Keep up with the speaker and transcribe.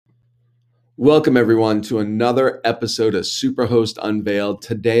Welcome, everyone, to another episode of Superhost Unveiled.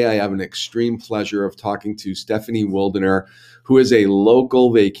 Today, I have an extreme pleasure of talking to Stephanie Wildener, who is a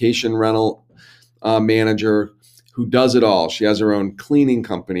local vacation rental manager who does it all. She has her own cleaning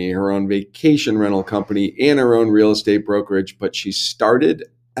company, her own vacation rental company, and her own real estate brokerage, but she started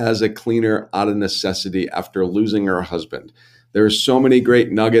as a cleaner out of necessity after losing her husband. There are so many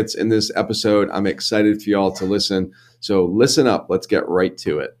great nuggets in this episode. I'm excited for you all to listen. So listen up. Let's get right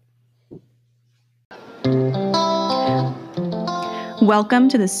to it. Welcome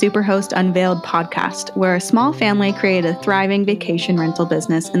to the Superhost Unveiled podcast, where a small family created a thriving vacation rental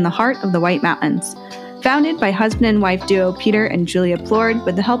business in the heart of the White Mountains. Founded by husband and wife duo Peter and Julia Plord,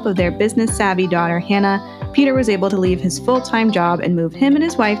 with the help of their business-savvy daughter Hannah, Peter was able to leave his full-time job and move him and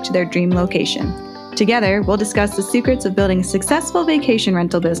his wife to their dream location. Together, we'll discuss the secrets of building a successful vacation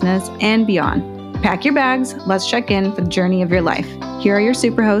rental business and beyond. Pack your bags, let's check in for the journey of your life. Here are your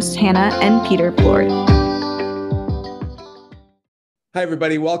superhosts, Hannah and Peter Plord. Hi,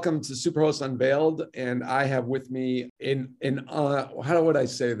 everybody. Welcome to Superhost Unveiled. And I have with me how would I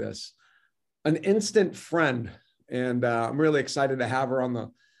say this? An instant friend. And I'm really excited to have her on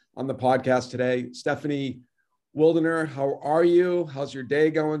the podcast today. Stephanie Wildener, how are you? How's your day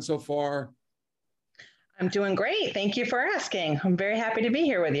going so far? I'm doing great. Thank you for asking. I'm very happy to be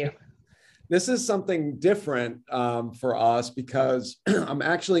here with you. This is something different for us because I'm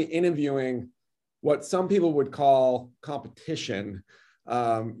actually interviewing what some people would call competition.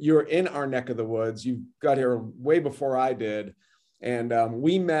 You're in our neck of the woods. You got here way before I did. And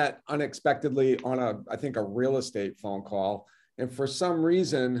we met unexpectedly on I think a real estate phone call. And for some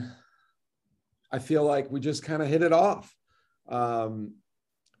reason, I feel like we just kind of hit it off.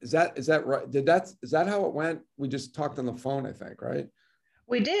 Is that right? Is that how it went? We just talked on the phone, I think, right?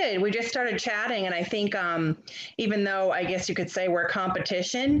 We did. We just started chatting. And I think even though I guess you could say we're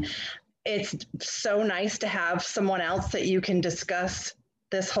competition, it's so nice to have someone else that you can discuss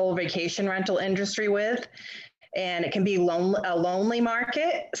this whole vacation rental industry with. And it can be a lonely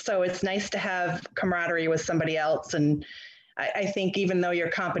market. So it's nice to have camaraderie with somebody else. And I think even though you're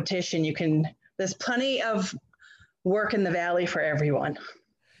competition, there's plenty of work in the valley for everyone.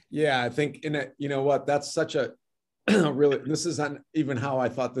 Yeah, I think you know what, that's such a really, this isn't even how I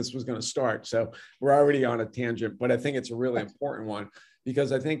thought this was going to start. So we're already on a tangent, but I think it's a really important one.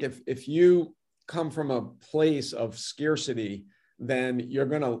 Because I think if you come from a place of scarcity, then you're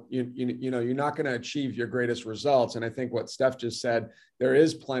not going to achieve your greatest results. And I think what Steph just said, there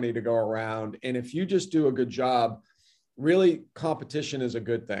is plenty to go around. And if you just do a good job, really competition is a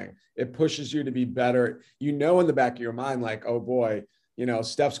good thing. It pushes you to be better. In the back of your mind, like, oh boy,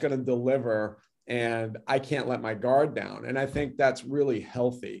 Steph's going to deliver and I can't let my guard down. And I think that's really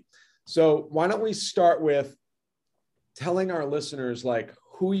healthy. So why don't we start with telling our listeners like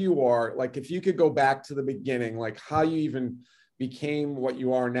who you are, like if you could go back to the beginning, like how you even became what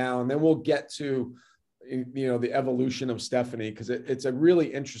you are now, and then we'll get to the evolution of Stephanie, because it's a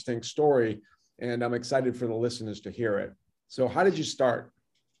really interesting story and I'm excited for the listeners to hear it. So how did you start?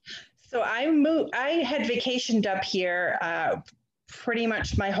 So I had vacationed up here pretty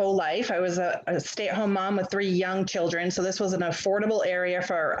much my whole life. I was a stay-at-home mom with 3 young children. So this was an affordable area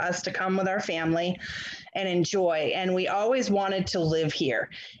for us to come with our family and enjoy. And we always wanted to live here.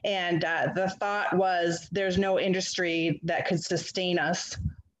 And the thought was there's no industry that could sustain us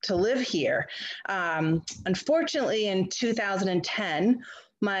to live here. Unfortunately, in 2010,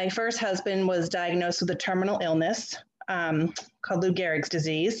 my first husband was diagnosed with a terminal illness called Lou Gehrig's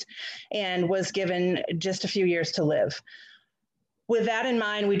disease and was given just a few years to live. With that in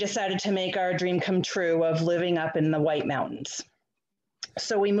mind, we decided to make our dream come true of living up in the White Mountains.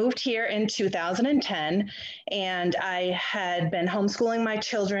 So we moved here in 2010, and I had been homeschooling my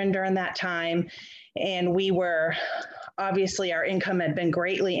children during that time, and obviously our income had been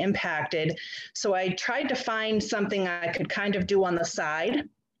greatly impacted. So I tried to find something I could kind of do on the side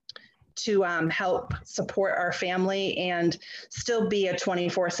to help support our family and still be a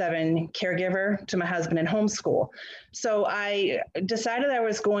 24/7 caregiver to my husband and homeschool. So I decided I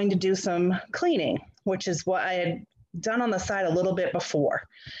was going to do some cleaning, which is what I had done on the side a little bit before.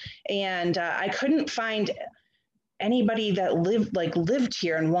 And I couldn't find anybody that lived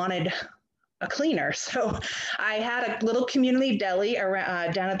here and wanted a cleaner. So I had a little community deli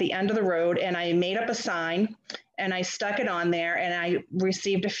around, down at the end of the road, and I made up a sign and I stuck it on there, and I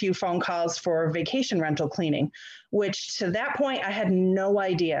received a few phone calls for vacation rental cleaning, which to that point, I had no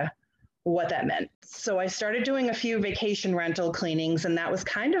idea what that meant. So I started doing a few vacation rental cleanings, and that was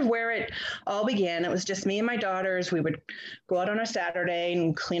kind of where it all began. It was just me and my daughters. We would go out on a Saturday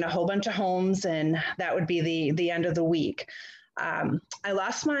and clean a whole bunch of homes, and that would be the end of the week. I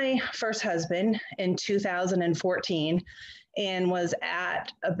lost my first husband in 2014 and was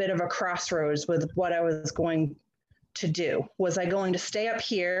at a bit of a crossroads with what I was going to do. Was I going to stay up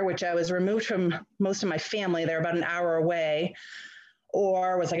here, which I was removed from most of my family, they're about an hour away,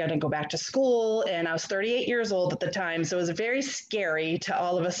 or was I going to go back to school? And I was 38 years old at the time. So it was very scary to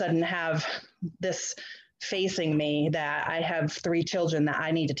all of a sudden have this facing me, that I have 3 children that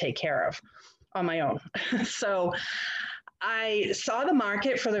I need to take care of on my own. So I saw the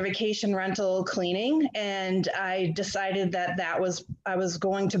market for the vacation rental cleaning, and I decided that I was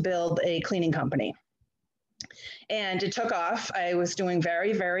going to build a cleaning company. And it took off. I was doing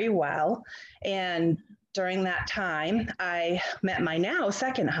very, very well. And during that time, I met my now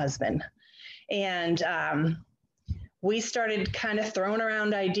second husband. And we started kind of throwing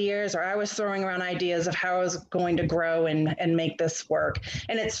around ideas, or I was throwing around ideas of how I was going to grow and make this work.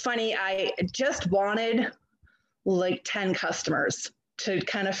 And it's funny, I just wanted like 10 customers to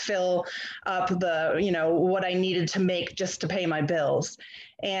kind of fill up the, what I needed to make just to pay my bills.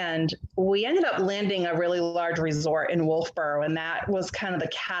 And we ended up landing a really large resort in Wolfboro, and that was kind of the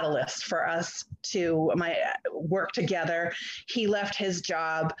catalyst for us to work together. He left his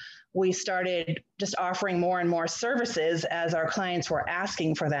job. We started just offering more and more services as our clients were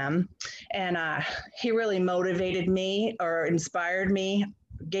asking for them. And he really motivated me, or inspired me,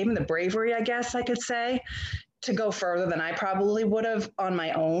 gave me the bravery, I guess I could say, to go further than I probably would have on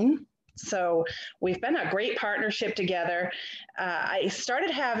my own. So we've been a great partnership together. I started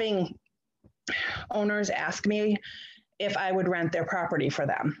having owners ask me if I would rent their property for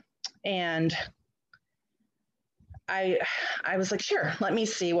them. And I was like, sure, let me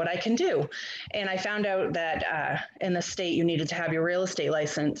see what I can do. And I found out that in the state, you needed to have your real estate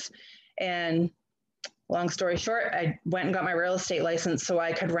license. And long story short, I went and got my real estate license so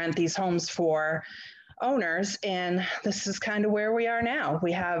I could rent these homes for owners. And this is kind of where we are now.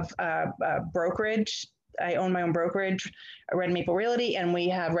 We have a brokerage. I own my own brokerage, Red Maple Realty, and we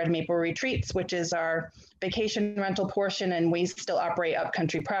have Red Maple Retreats, which is our vacation rental portion. And we still operate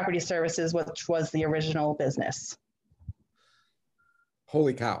Upcountry Property Services, which was the original business.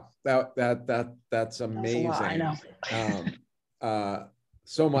 Holy cow. That's amazing. That's I know.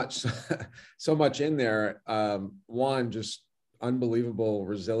 So much in there. One, just unbelievable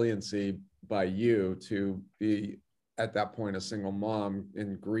resiliency by you to be at that point a single mom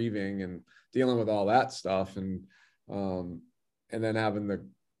and grieving and dealing with all that stuff, and then having the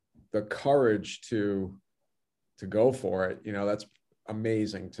courage to go for it. That's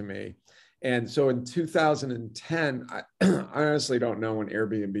amazing to me. And so in 2010, I honestly don't know when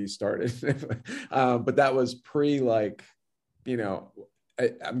Airbnb started, but that was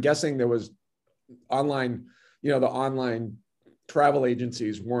I'm guessing there was online, the online travel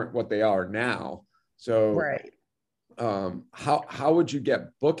agencies weren't what they are now. So right. How would you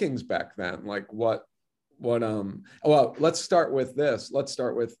get bookings back then? Like well, let's start with this. Let's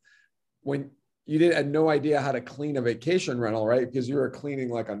start with when you had no idea how to clean a vacation rental, right? Because you were cleaning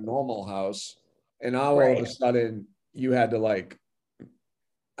like a normal house, and now all of a sudden you had to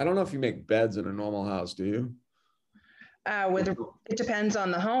I don't know if you make beds in a normal house, do you? It depends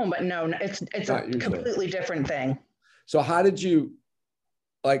on the home, but no, it's a completely different thing. So how did you,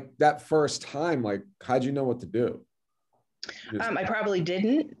 that first time, how'd you know what to do? I probably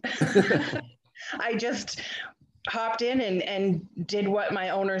didn't. I just hopped in and did what my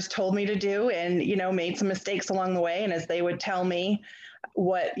owners told me to do, and, made some mistakes along the way. And as they would tell me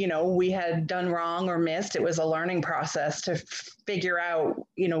what, we had done wrong or missed, it was a learning process to figure out,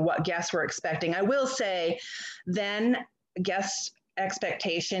 what guests were expecting. I will say then guest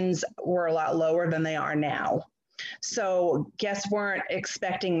expectations were a lot lower than they are now. So guests weren't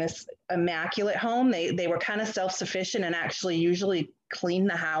expecting this immaculate home. They were kind of self-sufficient and actually usually clean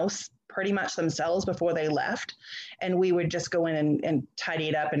the house pretty much themselves before they left. And we would just go in and tidy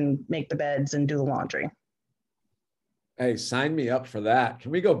it up and make the beds and do the laundry. Hey, sign me up for that.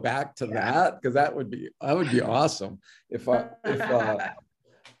 Can we go back to that? Because that would be awesome. If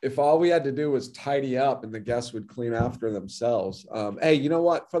all we had to do was tidy up and the guests would clean after themselves. Hey, you know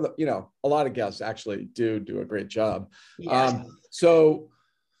what? A lot of guests actually do a great job. Yeah. So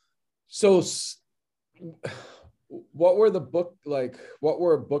what were what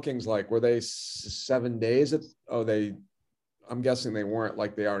were bookings like? Were they 7 days? I'm guessing they weren't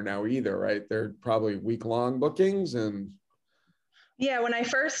like they are now either, right? They're probably week-long bookings. And Yeah, when I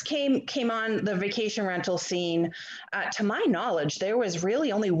first came on the vacation rental scene, to my knowledge, there was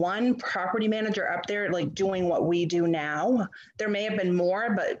really only one property manager up there like doing what we do now. There may have been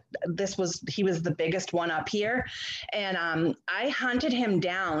more, but he was the biggest one up here, and I hunted him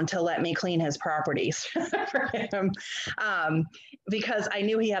down to let me clean his properties for him because I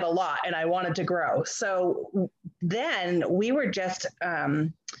knew he had a lot and I wanted to grow. So then we were just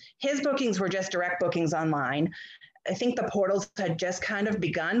his bookings were just direct bookings online. I think the portals had just kind of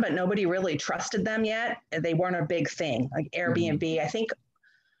begun, but nobody really trusted them yet. They weren't a big thing, like Airbnb. Mm-hmm.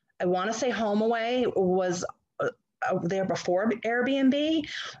 I want to say HomeAway was there before Airbnb,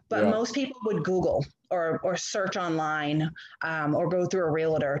 but most people would Google or search online or go through a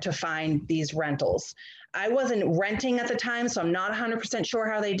realtor to find these rentals. I wasn't renting at the time, so I'm not 100% sure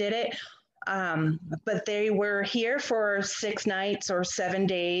how they did it. But they were here for 6 nights or 7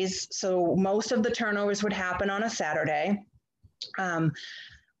 days. So most of the turnovers would happen on a Saturday. The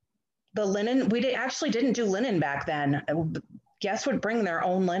linen, actually didn't do linen back then. Guests would bring their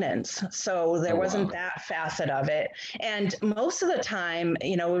own linens. So there wasn't that facet of it. And most of the time,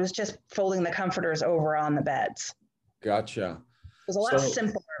 it was just folding the comforters over on the beds. Gotcha. It was a lot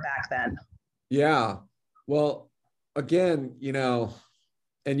simpler back then. Yeah. Well, again,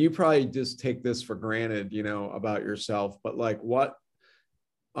 and you probably just take this for granted, about yourself, but like what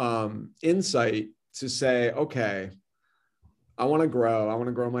insight to say, okay, I want to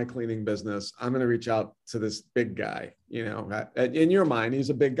grow my cleaning business. I'm going to reach out to this big guy, in your mind, he's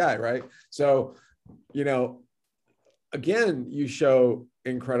a big guy, right? So, again, you show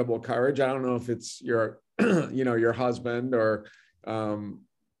incredible courage. I don't know if it's your, your husband or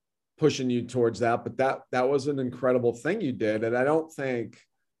pushing you towards that, but that was an incredible thing you did. And I don't think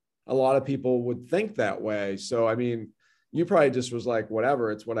a lot of people would think that way. So, I mean, you probably just was like,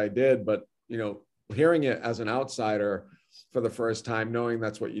 whatever, it's what I did. But, hearing it as an outsider for the first time, knowing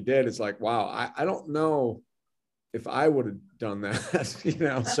that's what you did, it's like, wow, I don't know if I would have done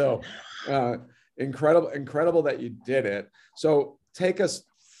that, so incredible that you did it. So take us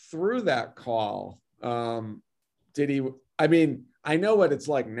through that call. I know what it's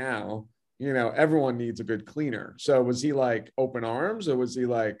like now, everyone needs a good cleaner. So was he like open arms, or was he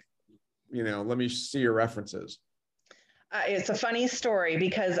like, let me see your references? It's a funny story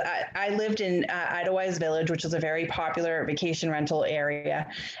because I lived in Edelweiss Village, which is a very popular vacation rental area.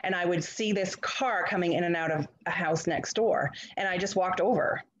 And I would see this car coming in and out of a house next door. And I just walked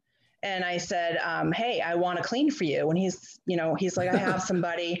over and I said, hey, I want to clean for you. And he's like, I have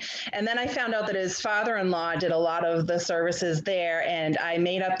somebody. And then I found out that his father-in-law did a lot of the services there. And I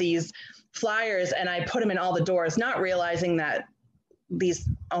made up these flyers and I put them in all the doors, not realizing that these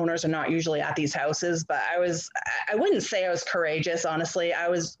owners are not usually at these houses, but I wouldn't say I was courageous. Honestly, I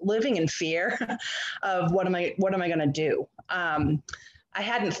was living in fear of what am I going to do? I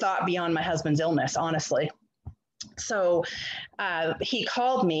hadn't thought beyond my husband's illness, honestly. So he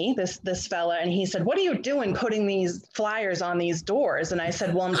called me, this fella, and he said, what are you doing putting these flyers on these doors? And I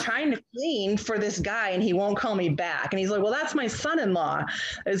said, well, I'm trying to clean for this guy and he won't call me back. And he's like, well, that's my son-in-law.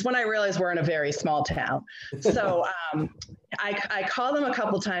 Is when I realized we're in a very small town. So I called him a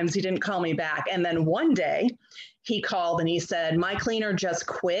couple of times. He didn't call me back. And then one day he called and he said, my cleaner just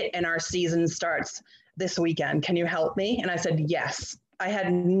quit and our season starts this weekend. Can you help me? And I said, yes. I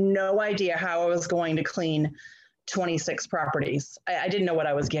had no idea how I was going to clean 26 properties. I didn't know what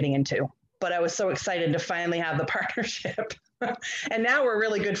I was getting into, but I was so excited to finally have the partnership. And now we're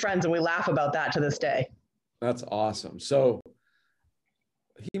really good friends and we laugh about that to this day. That's awesome. So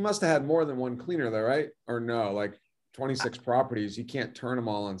he must have had more than one cleaner there, right? Or no, like 26 properties, you can't turn them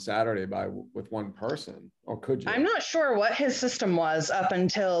all on Saturday with one person, or could you? I'm not sure what his system was up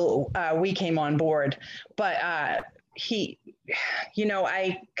until we came on board, but I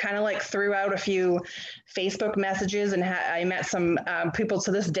kind of like threw out a few Facebook messages and I met some people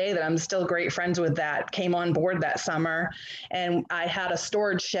to this day that I'm still great friends with that came on board that summer. And I had a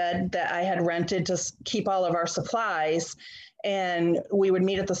storage shed that I had rented to keep all of our supplies. And we would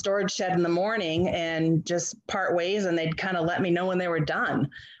meet at the storage shed in the morning and just part ways, and they'd kind of let me know when they were done,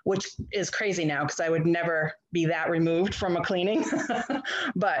 which is crazy now because I would never be that removed from a cleaning.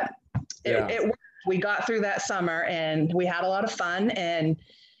 But it worked. We got through that summer and we had a lot of fun, and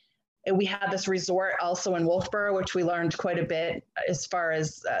we had this resort also in Wolfboro, which we learned quite a bit as far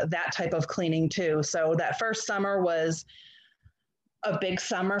as that type of cleaning too. So that first summer was a big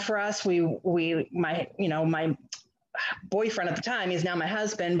summer for us. My boyfriend at the time, he's now my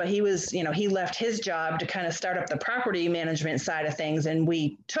husband, but he was, he left his job to kind of start up the property management side of things, and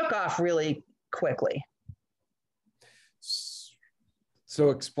we took off really quickly. So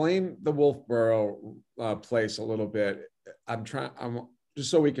explain the Wolfboro place a little bit. I'm just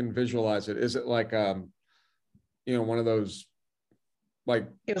so we can visualize it. Is it like, one of those like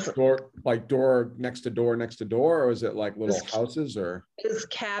door next to door, or is it like little houses, or? It's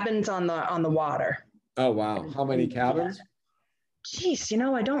cabins on the water. Oh, wow. How many cabins? Geez,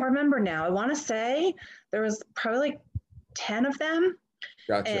 I don't remember now. I want to say there was probably like 10 of them.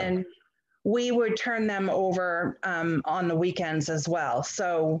 Gotcha. And we would turn them over on the weekends as well.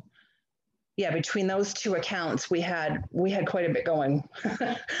 So yeah, between those two accounts, we had quite a bit going.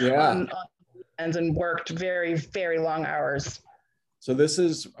 Yeah. on weekends, and worked very, very long hours. So this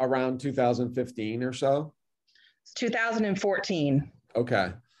is around 2015 or so? It's 2014.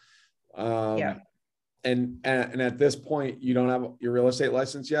 Okay. Yeah. And at this point, you don't have your real estate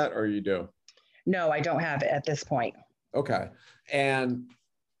license yet, or you do? No, I don't have it at this point. Okay. And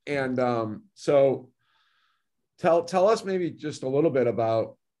so tell us maybe just a little bit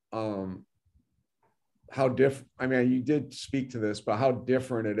about how different, I mean, you did speak to this, but how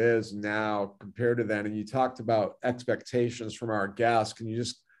different it is now compared to then. And you talked about expectations from our guests. Can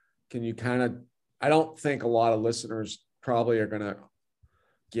you kind of, I don't think a lot of listeners probably are going to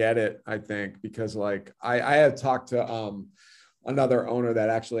get it, I think, because like I had talked to another owner that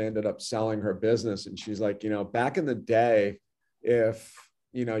actually ended up selling her business. And she's like, back in the day, if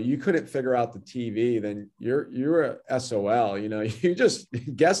you couldn't figure out the TV, then you're a SOL, you just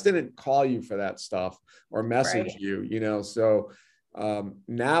guests didn't call you for that stuff or message right. you, so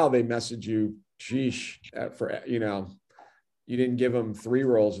now they message you, sheesh, you didn't give them 3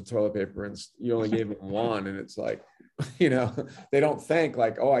 rolls of toilet paper and you only gave them 1. And it's like, they don't think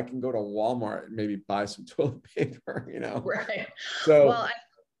like, oh, I can go to Walmart and maybe buy some toilet paper, Right. So, well,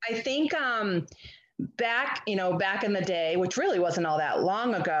 I think, back in the day, which really wasn't all that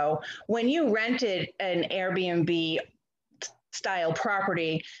long ago, when you rented an Airbnb style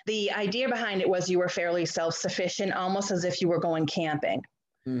property, the idea behind it was you were fairly self-sufficient, almost as if you were going camping.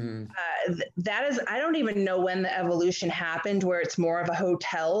 mm-hmm. That is, I don't even know when the evolution happened where it's more of a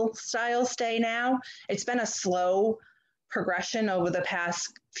hotel style stay now. It's been a slow progression over the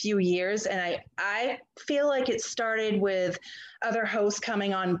past few years. And I feel like it started with other hosts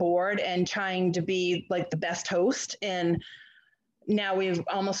coming on board and trying to be like the best host. And now we've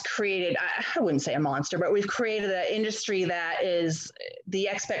almost created, I wouldn't say a monster, but we've created an industry that is the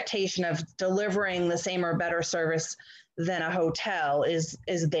expectation of delivering the same or better service than a hotel is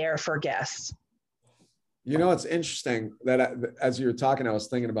there for guests. It's interesting that as you were talking, I was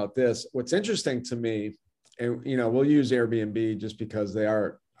thinking about this. What's interesting to me, and we'll use Airbnb just because they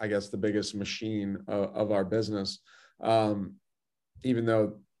are, I guess, the biggest machine of our business. Even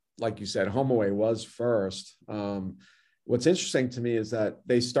though, like you said, HomeAway was first. What's interesting to me is that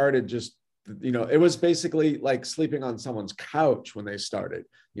they started just, it was basically like sleeping on someone's couch when they started.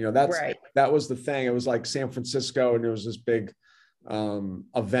 That was the thing. It was like San Francisco, and there was this big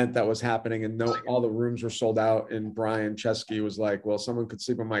event that was happening, and all the rooms were sold out. And Brian Chesky was like, well, someone could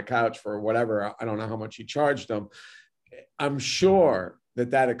sleep on my couch for whatever. I don't know how much he charged them. I'm sure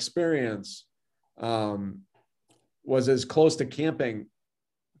that experience was as close to camping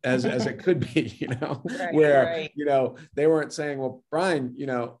as it could be, right, where, right. They weren't saying, well, Brian,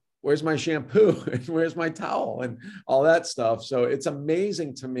 where's my shampoo and where's my towel and all that stuff. So it's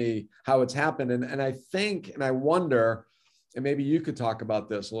amazing to me how it's happened. And I think, and I wonder, and maybe you could talk about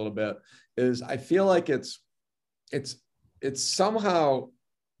this a little bit, is I feel like it's somehow,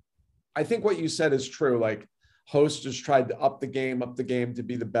 I think what you said is true. Like hosts just tried to up the game to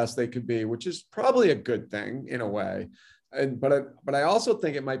be the best they could be, which is probably a good thing in a way. But I also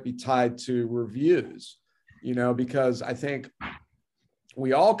think it might be tied to reviews, because I think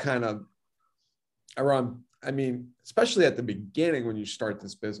we all kind of are on, especially at the beginning when you start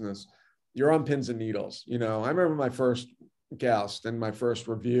this business, you're on pins and needles. I remember my first guest and my first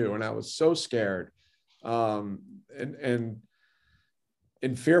review, and I was so scared and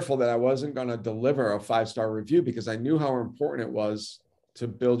fearful that I wasn't going to deliver a 5-star review, because I knew how important it was to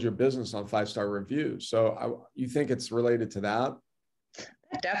build your business on 5-star reviews. So you think it's related to that?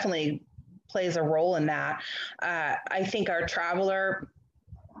 That definitely plays a role in that. I think our traveler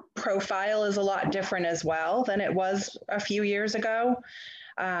profile is a lot different as well than it was a few years ago.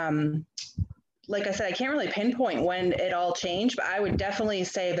 Like I said, I can't really pinpoint when it all changed, but I would definitely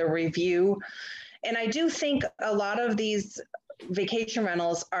say the review. And I do think a lot of these vacation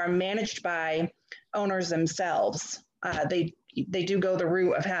rentals are managed by owners themselves. They do go the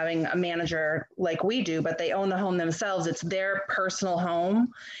route of having a manager like we do, but they own the home themselves. It's their personal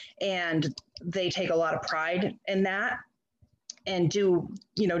home, and they take a lot of pride in that, and do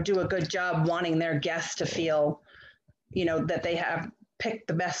a good job wanting their guests to feel, that they have picked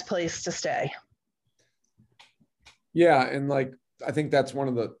the best place to stay. Yeah. And like, I think that's one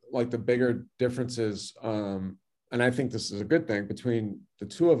of the bigger differences. And I think this is a good thing between the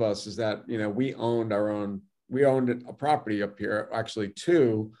two of us, is that, we owned a property up here, actually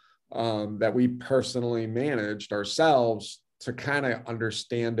two, that we personally managed ourselves to kind of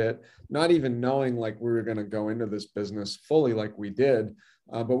understand it, not even knowing like we were going to go into this business fully like we did.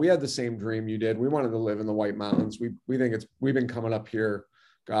 But we had the same dream you did. We wanted to live in the White Mountains. We've been coming up here.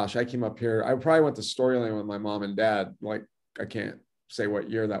 Gosh, I came up here. I probably went to Storyland with my mom and dad. Like, I can't say what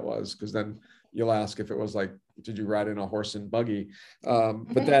year that was, because then you'll ask if it was like, did you ride in a horse and buggy?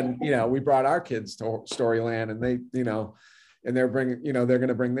 But then, we brought our kids to Storyland, and they, and they're going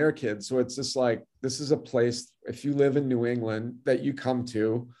to bring their kids. So it's just like, this is a place, if you live in New England, that you come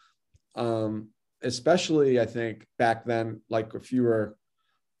to, especially I think back then, like if you were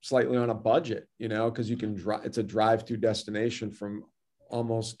slightly on a budget, because you can drive, it's a drive-through destination from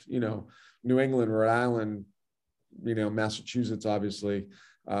almost, New England, Rhode Island, Massachusetts, obviously.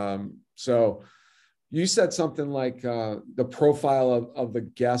 So you said something like the profile of the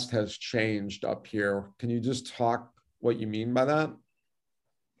guest has changed up here. Can you just talk what you mean by that?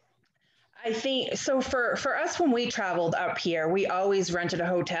 I think so. For us, when we traveled up here, we always rented a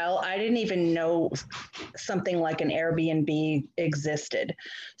hotel. I didn't even know something like an Airbnb existed.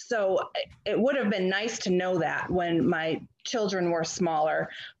 So it would have been nice to know that when my children were smaller,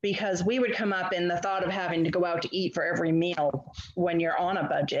 because we would come up, and the thought of having to go out to eat for every meal when you're on a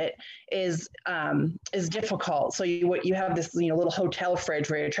budget is difficult. So you have this little hotel fridge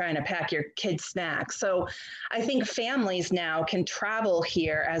where you're trying to pack your kids' snacks. So I think families now can travel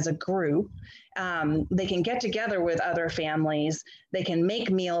here as a group. They can get together with other families. They can make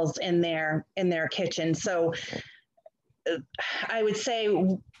meals in their kitchen. So I would say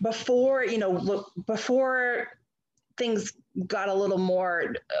before things got a little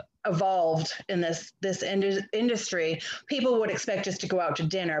more evolved in this industry, people would expect us to go out to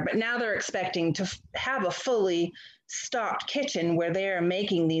dinner, but now they're expecting to have a fully stocked kitchen where they're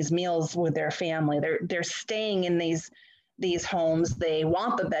making these meals with their family. They're staying in these homes. They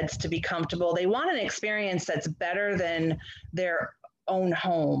want the beds to be comfortable. They want an experience that's better than their own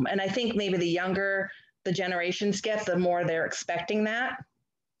home. And I think maybe the younger the generations get, the more they're expecting that.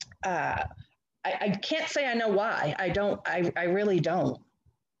 I can't say I know why. I really don't.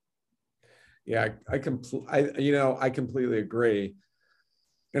 Yeah, I completely agree.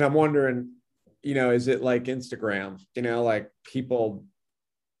 And I'm wondering, is it like Instagram, like people,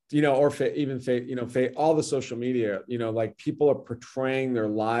 or all the social media, like people are portraying their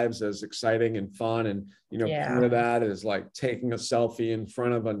lives as exciting and fun. And, part of that is like taking a selfie in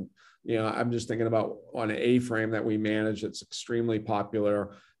front of I'm just thinking about on an A-frame that we manage. It's extremely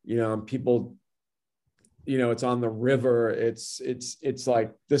popular, and people, it's on the river. It's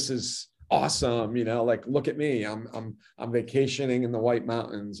like, this is awesome. Like, look at me, I'm vacationing in the White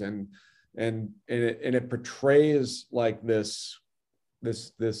Mountains, and it portrays like this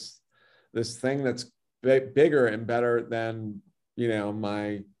thing that's bigger and better than,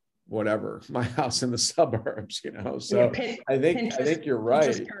 my house in the suburbs, so yeah, I think you're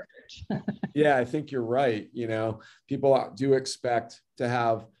right. Yeah, I think you're right. People do expect to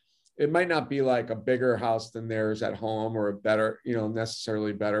have, it might not be like a bigger house than theirs at home, or a better,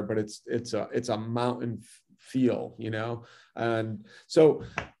 necessarily better, but it's a mountain feel, and so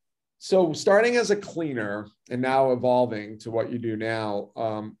starting as a cleaner and now evolving to what you do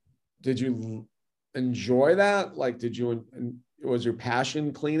now, did you enjoy that? Like, was your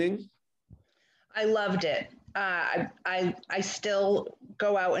passion cleaning? I loved it. I still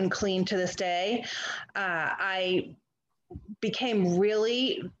go out and clean to this day. I became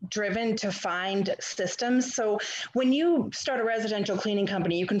really driven to find systems. So when you start a residential cleaning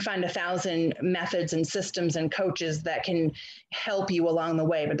company, you can find 1,000 methods and systems and coaches that can help you along the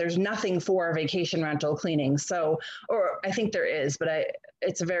way, but there's nothing for vacation rental cleaning. So, or I think there is, but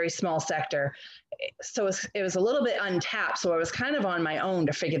it's a very small sector. So it was a little bit untapped. So I was kind of on my own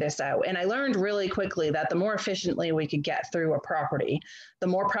to figure this out. And I learned really quickly that the more efficiently we could get through a property, the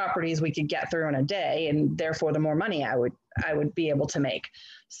more properties we could get through in a day, and therefore the more money I would be able to make.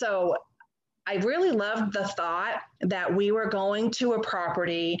 So I really loved the thought that we were going to a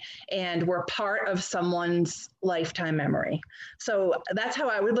property and we're part of someone's lifetime memory. So that's how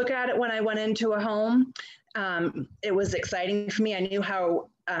I would look at it when I went into a home. It was exciting for me. I knew how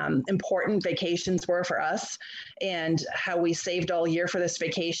important vacations were for us and how we saved all year for this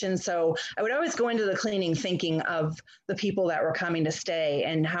vacation. So I would always go into the cleaning thinking of the people that were coming to stay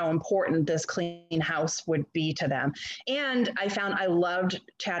and how important this clean house would be to them. And I found I loved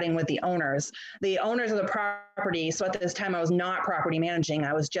chatting with the owners of the property. So at this time I was not property managing,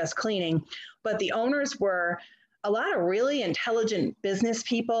 I was just cleaning, but the owners were a lot of really intelligent business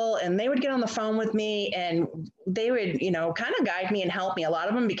people, and they would get on the phone with me and they would, kind of guide me and help me. A lot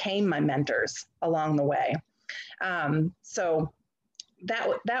of them became my mentors along the way. So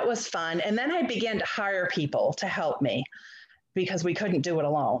that was fun. And then I began to hire people to help me because we couldn't do it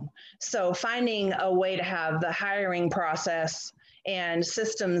alone. So finding a way to have the hiring process and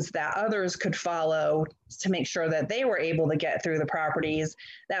systems that others could follow to make sure that they were able to get through the properties,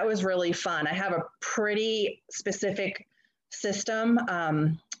 that was really fun. I have a pretty specific system.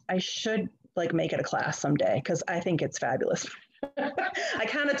 I should make it a class someday because I think it's fabulous. I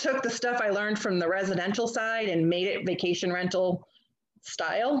kind of took the stuff I learned from the residential side and made it vacation rental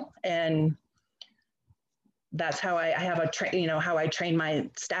style, and that's how I have how I train my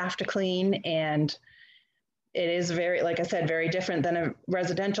staff to clean. And it is very, like I said, very different than a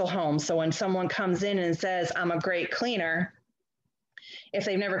residential home. So when someone comes in and says, I'm a great cleaner, if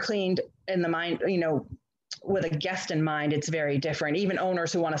they've never cleaned in the mind, with a guest in mind, it's very different. Even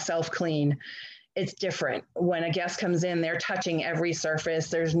owners who want to self-clean, it's different. When a guest comes in, they're touching every surface.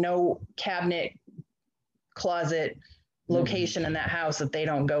 There's no cabinet, closet, location in that house that they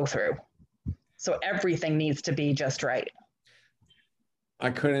don't go through. So everything needs to be just right.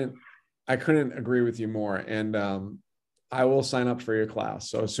 I couldn't agree with you more. And I will sign up for your class.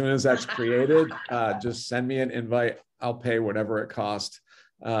 So as soon as that's created, just send me an invite. I'll pay whatever it costs.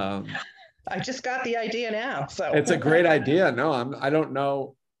 I just got the idea now. So it's a great idea. No, I don't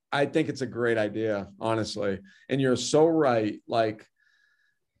know. I think it's a great idea, honestly. And you're so right. Like,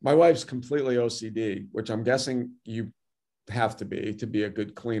 my wife's completely OCD, which I'm guessing you have to be a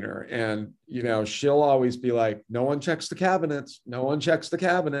good cleaner. And, she'll always be like, no one checks the cabinets. No one checks the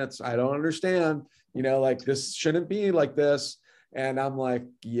cabinets. I don't understand, this shouldn't be like this. And I'm like,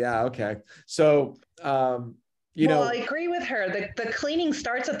 yeah, okay. So, well, I agree with her. The cleaning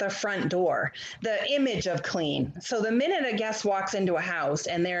starts at the front door, the image of clean. So the minute a guest walks into a house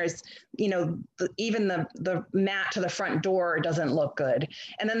and there's, even the mat to the front door doesn't look good.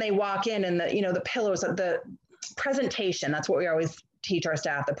 And then they walk in and the pillows, the presentation, that's what we always teach our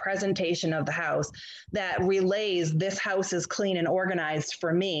staff, the presentation of the house that relays this house is clean and organized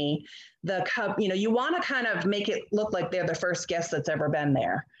for me. The cup, you want to kind of make it look like they're the first guest that's ever been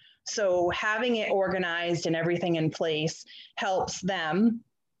there. So having it organized and everything in place helps them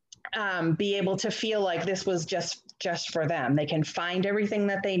be able to feel like this was just for them. They can find everything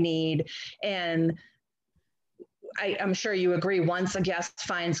that they need. And I'm sure you agree, once a guest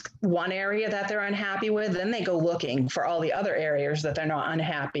finds one area that they're unhappy with, then they go looking for all the other areas that they're not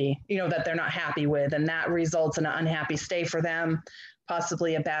unhappy, that they're not happy with. And that results in an unhappy stay for them,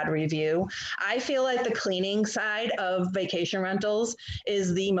 possibly a bad review. I feel like the cleaning side of vacation rentals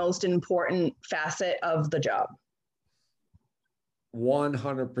is the most important facet of the job.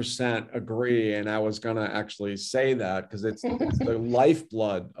 100% agree. And I was going to actually say that because it's the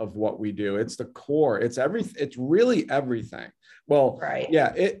lifeblood of what we do. It's the core. It's really everything. Well, right.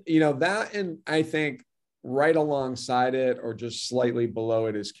 Yeah, that, and I think right alongside it or just slightly below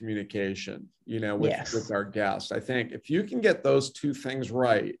it is communication, with our guests. I think if you can get those two things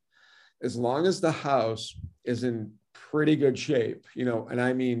right, as long as the house is in pretty good shape, and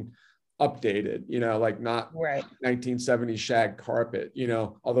I mean updated, like not right 1970s shag carpet,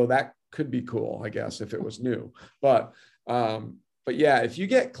 although that could be cool, I guess, if it was new. But yeah, if you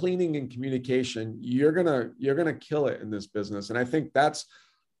get cleaning and communication, you're gonna kill it in this business. And I think that's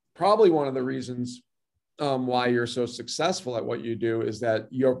probably one of the reasons why you're so successful at what you do, is that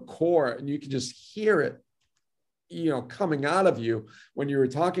your core, and you can just hear it, coming out of you when you were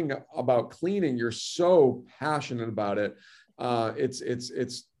talking about cleaning. You're so passionate about it.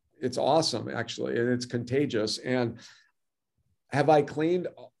 It's awesome, actually, and it's contagious. And have I cleaned?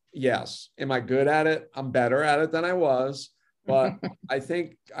 Yes. Am I good at it? I'm better at it than I was. But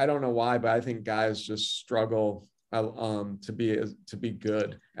I don't know why, but I think guys just struggle to be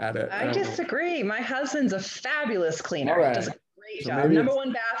good at it. I disagree. My husband's a fabulous cleaner. Right. Does a great job. Number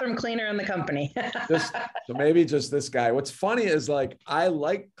one bathroom cleaner in the company. So maybe just this guy. What's funny is, like, I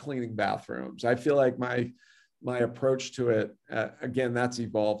like cleaning bathrooms. I feel like my approach to it, again, that's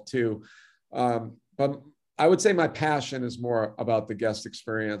evolved too. But I would say my passion is more about the guest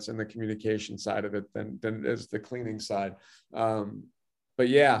experience and the communication side of it than it is the cleaning side. But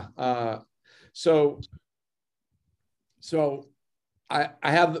yeah, so I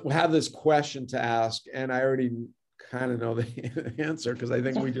have this question to ask, and I already kind of know the answer because I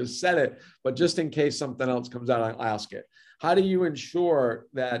think we just said it, but just in case something else comes out, I'll ask it. How do you ensure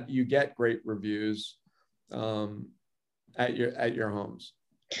that you get great reviews at your homes?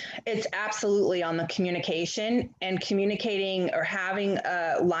 It's absolutely on the communication, and communicating or having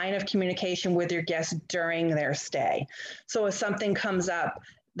a line of communication with your guests during their stay. So if something comes up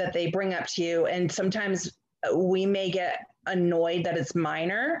that they bring up to you, and sometimes we may get annoyed that it's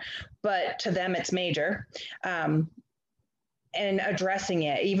minor, but to them it's major. And addressing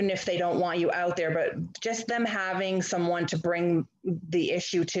it, even if they don't want you out there, but just them having someone to bring the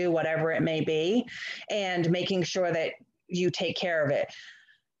issue to, whatever it may be, and making sure that you take care of it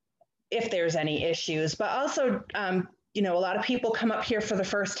if there's any issues. But also, a lot of people come up here for the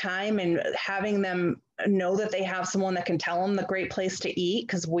first time, and having them know that they have someone that can tell them the great place to eat,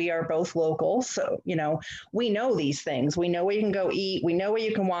 because we are both local. So, we know these things. We know where you can go eat. We know where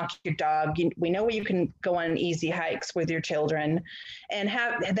you can walk your dog. We know where you can go on easy hikes with your children, and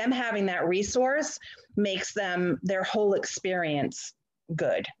have them having that resource makes their whole experience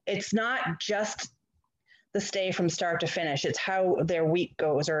good. It's not just the stay from start to finish. It's how their week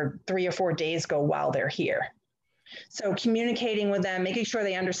goes, or 3 or 4 days go while they're here. So communicating with them, making sure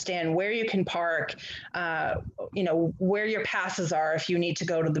they understand where you can park, where your passes are if you need to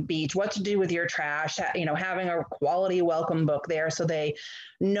go to the beach, what to do with your trash, having a quality welcome book there so they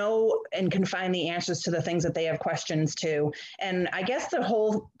know and can find the answers to the things that they have questions to. And I guess the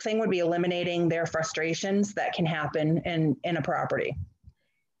whole thing would be eliminating their frustrations that can happen in a property.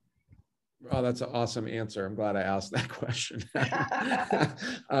 Oh, that's an awesome answer. I'm glad I asked that question.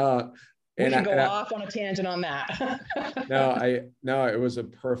 We can go off on a tangent on that. No, it was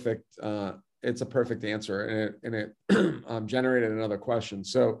it's a perfect answer, and it generated another question.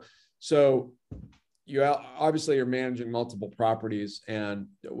 So you obviously you're managing multiple properties, and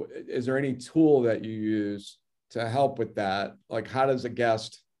is there any tool that you use to help with that? Like, how does a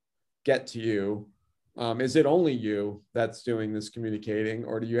guest get to you? Is it only you that's doing this communicating,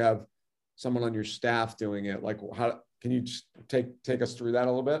 or do you have someone on your staff doing it? Like, how can you just take us through that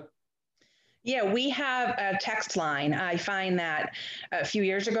a little bit? Yeah, we have a text line. I find that a few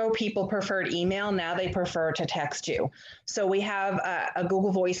years ago, people preferred email. Now they prefer to text you. So we have a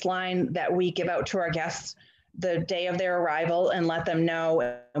Google Voice line that we give out to our guests the day of their arrival and let them know.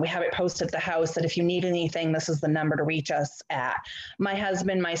 And we have it posted at the house that if you need anything, this is the number to reach us at. My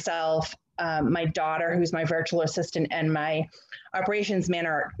husband, myself, my daughter, who's my virtual assistant, and my operations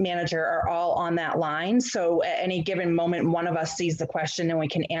manager are all on that line. So at any given moment, one of us sees the question and we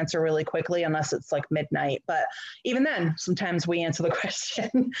can answer really quickly, unless it's like midnight. But even then, sometimes we answer the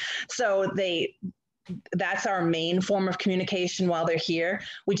question. So that's our main form of communication while they're here.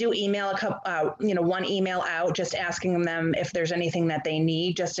 We do email one email out, just asking them if there's anything that they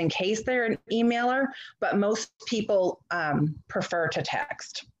need, just in case they're an emailer. But most people prefer to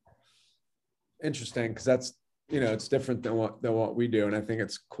text. Interesting, because that's it's different than what we do, and I think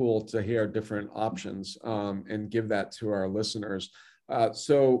it's cool to hear different options and give that to our listeners.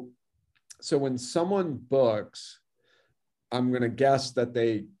 So when someone books, I'm going to guess that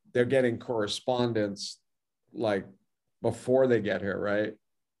they're getting correspondence like before they get here, right?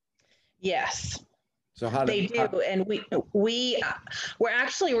 Yes. So how they do, and we're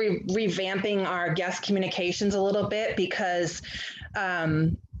actually revamping our guest communications a little bit, because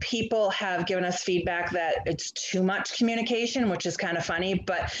people have given us feedback that it's too much communication, which is kind of funny,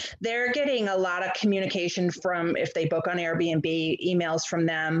 but they're getting a lot of communication from, if they book on Airbnb, emails from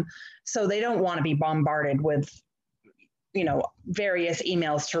them. So they don't want to be bombarded with, various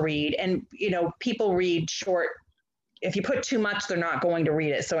emails to read. And, people read short. If you put too much, they're not going to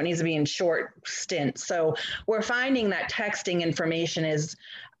read it. So it needs to be in short stints. So we're finding that texting information is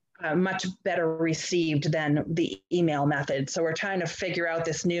much better received than the email method. So we're trying to figure out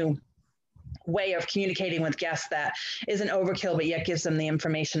this new way of communicating with guests that isn't overkill, but yet gives them the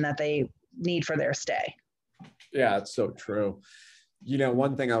information that they need for their stay. Yeah, it's so true.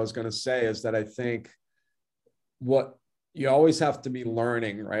 One thing I was going to say is that I think what you always have to be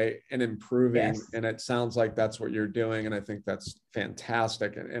learning, right? And improving. Yes. And it sounds like that's what you're doing. And I think that's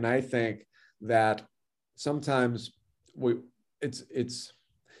fantastic. And I think that sometimes it's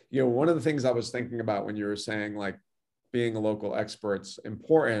one of the things I was thinking about when you were saying like being a local expert's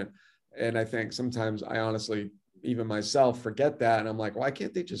important. And I think sometimes I honestly, even myself, forget that. And I'm like, why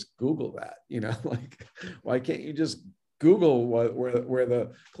can't they just Google that? Like, why can't you just Google where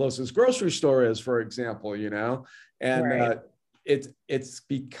the closest grocery store is, for example, and right. It's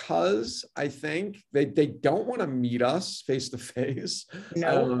because I think they don't want to meet us face to face.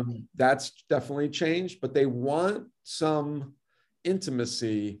 No, that's definitely changed, but they want some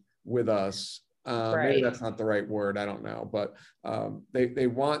intimacy with us. Right. Maybe that's not the right word. I don't know, but they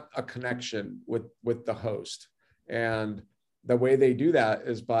want a connection with the host, and the way they do that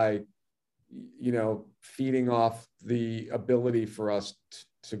is by feeding off the ability for us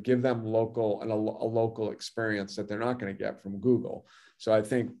to give them local and a local experience that they're not going to get from Google. So I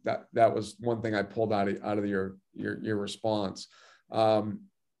think that was one thing I pulled out of your response. I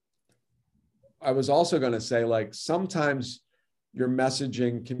was also going to say, like, sometimes your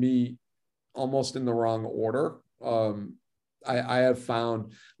messaging can be almost in the wrong order. I have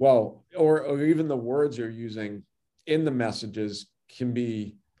found, well, or even the words you're using in the messages can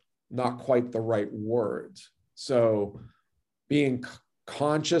be not quite the right words. So being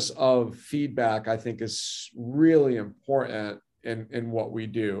conscious of feedback, I think, is really important in what we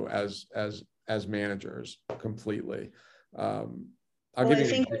do as managers completely. I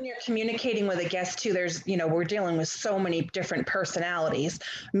think when you're communicating with a guest too, there's, we're dealing with so many different personalities.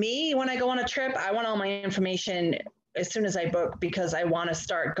 Me, when I go on a trip, I want all my information as soon as I book, because I want to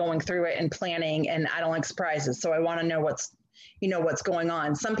start going through it and planning, and I don't like surprises. So I want to know what's going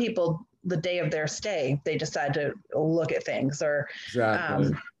on. Some people, the day of their stay, they decide to look at things, or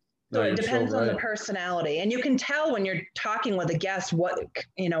exactly. So it depends on the personality. And you can tell when you're talking with a guest what,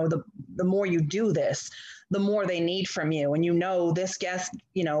 the more you do this, the more they need from you. And this guest,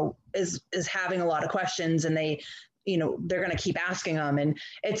 is having a lot of questions, and they, they're going to keep asking them. And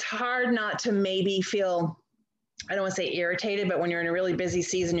it's hard not to maybe feel, I don't want to say irritated, but when you're in a really busy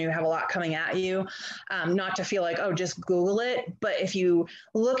season, you have a lot coming at you, not to feel like, oh, just Google it. But if you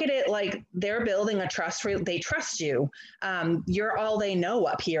look at it like they're building a trust, they trust you. You're all they know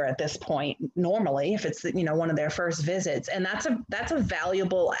up here at this point, normally, if it's, one of their first visits. And that's a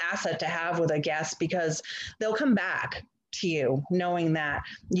valuable asset to have with a guest, because they'll come back to you knowing that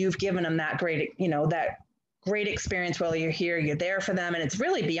you've given them that great, that great experience while you're here, you're there for them. And it's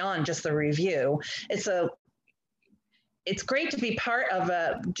really beyond just the review. It's great to be part of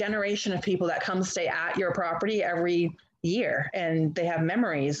a generation of people that come stay at your property every year, and they have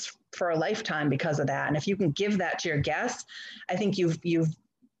memories for a lifetime because of that. And if you can give that to your guests, I think you've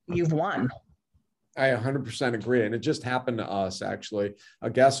won. I 100% agree. And it just happened to us, actually. A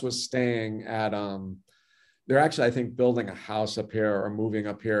guest was staying at, they're actually, I think, building a house up here or moving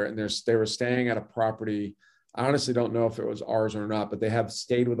up here. And they were staying at a property. I honestly don't know if it was ours or not, but they have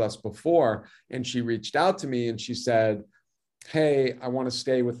stayed with us before. And she reached out to me and she said, hey, I want to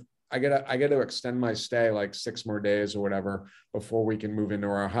stay with, I get to extend my stay like 6 more days or whatever before we can move into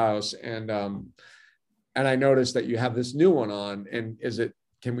our house. And I noticed that you have this new one on, and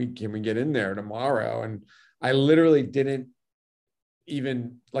can we get in there tomorrow? And I literally didn't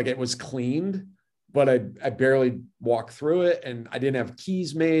even, like, it was cleaned, but I barely walked through it, and I didn't have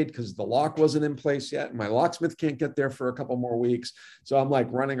keys made because the lock wasn't in place yet. And my locksmith can't get there for a couple more weeks. So I'm like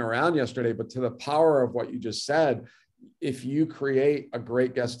running around yesterday. But to the power of what you just said, if you create a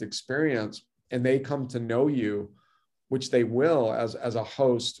great guest experience and they come to know you, which they will as a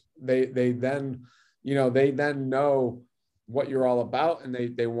host, they then know what you're all about, and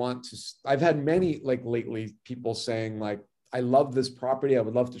they want to. I've had many, like, lately, people saying, like, I love this property, I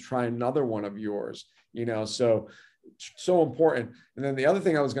would love to try another one of yours, so important. And then the other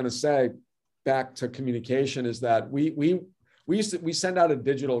thing I was going to say, back to communication, is that we send out a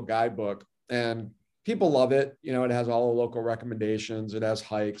digital guidebook, and people love it. It has all the local recommendations, it has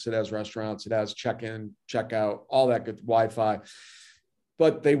hikes, it has restaurants, it has check-in, check-out, all that good Wi-Fi.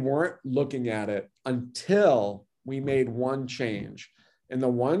 But they weren't looking at it until we made one change. And the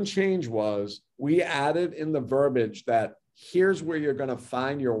one change was we added in the verbiage that here's where you're going to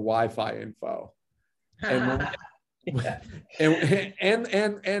find your Wi-Fi info. And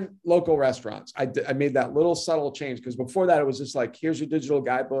and local restaurants. I made that little subtle change, because before that it was just like, here's your digital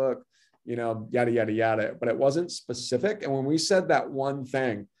guidebook, yada, yada, yada. But it wasn't specific. And when we said that one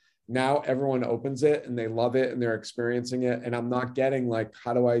thing, now everyone opens it and they love it and they're experiencing it. And I'm not getting, like,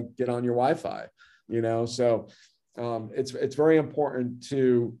 how do I get on your Wi-Fi? So it's very important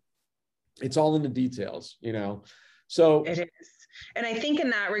to, it's all in the details, So it is. And I think in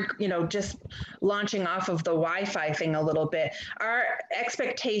that, just launching off of the Wi-Fi thing a little bit, our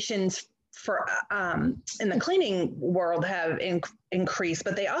expectations for in the cleaning world have increased,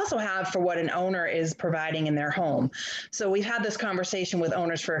 but they also have for what an owner is providing in their home. So we've had this conversation with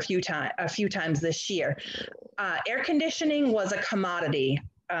owners for a few times this year. Air conditioning was a commodity.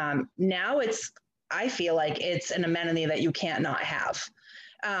 Now I feel like it's an amenity that you can't not have.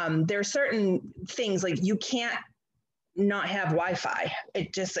 There are certain things, like, you can't not have Wi-Fi.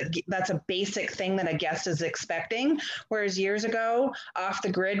 That's a basic thing that a guest is expecting. Whereas years ago, off the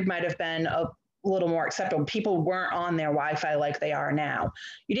grid might have been a little more acceptable. People weren't on their Wi-Fi like they are now.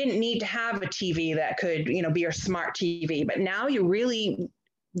 You didn't need to have a TV that could, be your smart TV, but now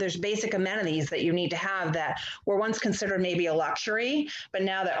there's basic amenities that you need to have that were once considered maybe a luxury, but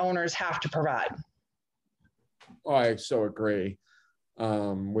now that owners have to provide. Oh, I so agree.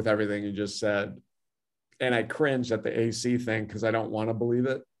 with everything you just said. And I cringe at the AC thing because I don't want to believe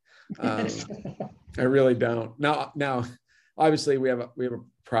it. I really don't. Now, obviously we have a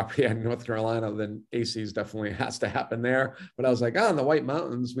property in North Carolina, then ACs definitely has to happen there. But I was like, in the White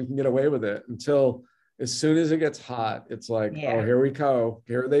Mountains, we can get away with it until as soon as it gets hot, it's like, oh, here we go.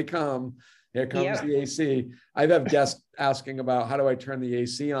 Here they come. Here comes the AC. I've had guests asking about how do I turn the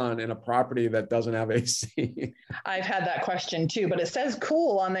AC on in a property that doesn't have AC. I've had that question too, but it says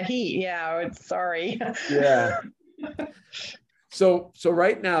cool on the heat. Yeah, sorry. Yeah. So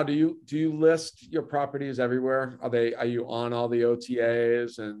right now, do you list your properties everywhere? Are you on all the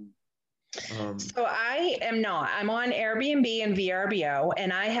OTAs and? So I am not. I'm on Airbnb and VRBO,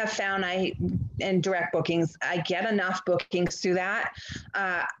 and I have found in direct bookings, I get enough bookings through that.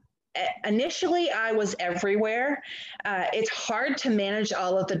 Initially, I was everywhere. It's hard to manage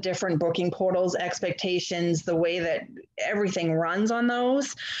all of the different booking portals, expectations, the way that everything runs on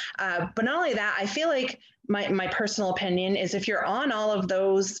those. But not only that, I feel like my personal opinion is if you're on all of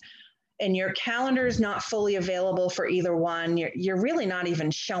those and your calendar is not fully available for either one, you're really not even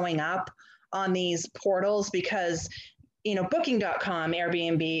showing up on these portals because Booking.com,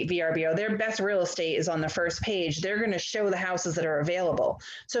 Airbnb, VRBO, their best real estate is on the first page. They're going to show the houses that are available.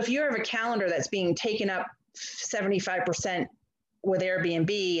 So if you have a calendar that's being taken up 75% with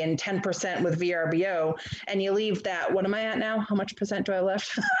Airbnb and 10% with VRBO, and you leave that, what am I at now? How much percent do I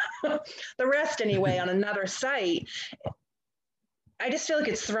left? The rest anyway on another site. I just feel like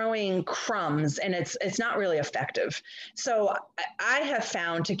it's throwing crumbs and it's not really effective. So I have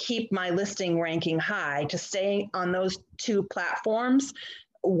found to keep my listing ranking high, to stay on those two platforms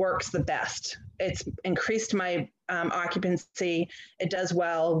works the best. It's increased my occupancy. It does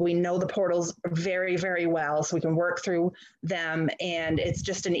well. We know the portals very, very well, so we can work through them, and it's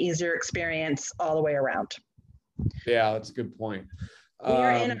just an easier experience all the way around. Yeah, that's a good point. We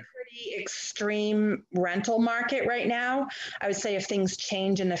are in a pretty extreme rental market right now. I would say if things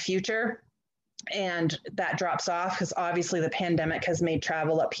change in the future and that drops off, because obviously the pandemic has made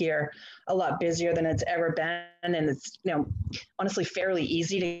travel up here a lot busier than it's ever been. And it's, honestly fairly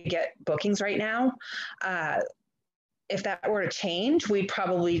easy to get bookings right now. If that were to change, we'd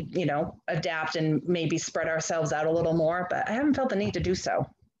probably, adapt and maybe spread ourselves out a little more, but I haven't felt the need to do so.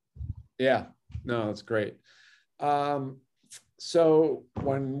 Yeah, no, that's great. So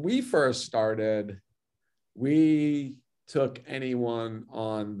when we first started, we took anyone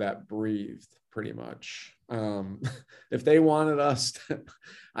on that breathed pretty much. If they wanted us to,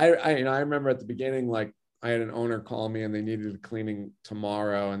 I remember at the beginning, like I had an owner call me and they needed a cleaning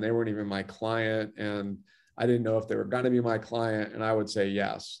tomorrow and they weren't even my client. And I didn't know if they were going to be my client. And I would say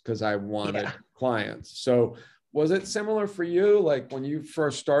yes, because I wanted clients. So was it similar for you? Like when you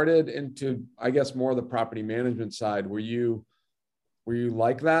first started into, I guess, more of the property management side, were you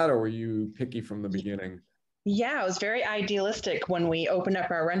like that, or were you picky from the beginning? Yeah, it was very idealistic when we opened up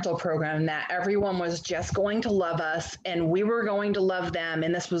our rental program that everyone was just going to love us and we were going to love them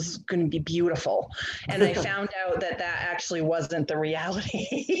and this was going to be beautiful. And I found out that actually wasn't the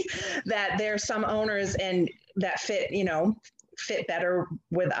reality, that there's some owners and that fit better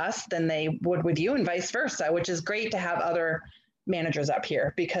with us than they would with you and vice versa, which is great to have other managers up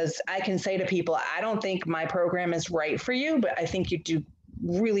here, because I can say to people, I don't think my program is right for you, but I think you do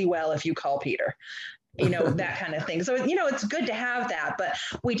really well if you call Peter, that kind of thing. So, it's good to have that, but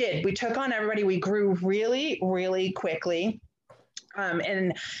we took on everybody. We grew really, really quickly.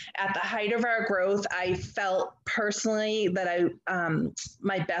 And at the height of our growth, I felt personally that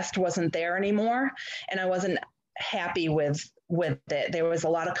my best wasn't there anymore. And I wasn't happy with it. There was a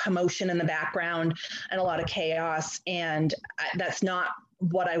lot of commotion in the background and a lot of chaos. And that's not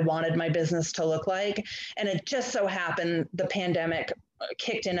what I wanted my business to look like. And it just so happened the pandemic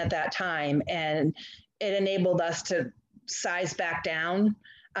kicked in at that time and it enabled us to size back down,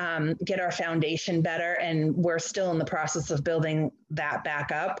 get our foundation better. And we're still in the process of building that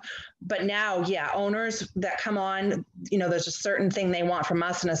back up. But now, owners that come on, there's a certain thing they want from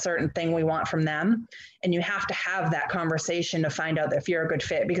us and a certain thing we want from them. And you have to have that conversation to find out if you're a good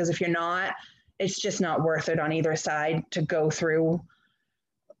fit, because if you're not, it's just not worth it on either side to go through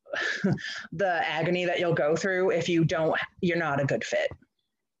the agony that you'll go through if you're not a good fit.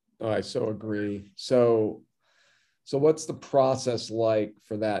 Oh, I so agree. So what's the process like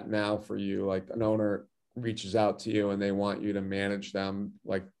for that now for you? Like an owner reaches out to you and they want you to manage them.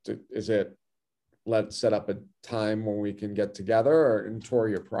 Like, is it, let's set up a time when we can get together and tour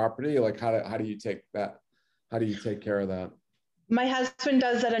your property? Like how do you take that? How do you take care of that? My husband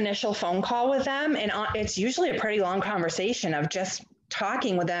does that initial phone call with them, and it's usually a pretty long conversation of just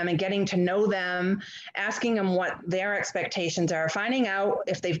talking with them and getting to know them, asking them what their expectations are, finding out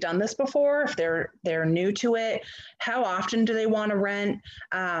if they've done this before, if they're new to it, how often do they want to rent,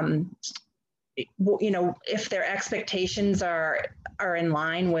 if their expectations are in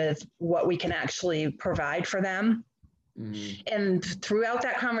line with what we can actually provide for them. And throughout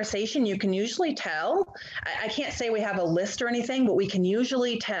that conversation, you can usually tell, I can't say we have a list or anything, but we can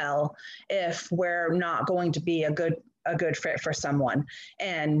usually tell if we're not going to be a good fit for someone.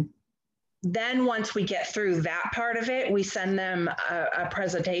 And then once we get through that part of it, we send them a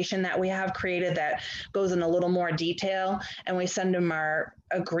presentation that we have created that goes in a little more detail, and we send them our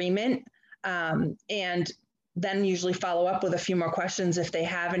agreement, and then usually follow up with a few more questions if they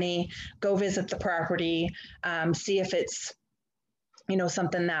have any. Go visit the property, see if it's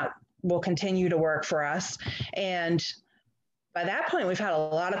something that will continue to work for us. And by that point, we've had a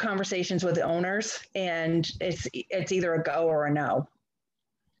lot of conversations with the owners, and it's either a go or a no.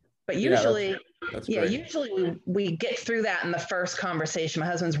 But usually, usually we get through that in the first conversation. My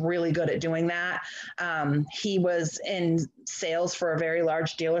husband's really good at doing that. He was in sales for a very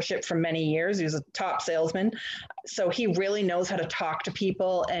large dealership for many years. He was a top salesman. So he really knows how to talk to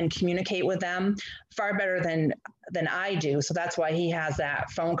people and communicate with them far better than I do. So that's why he has that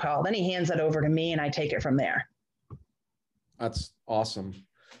phone call. Then he hands it over to me and I take it from there. That's awesome.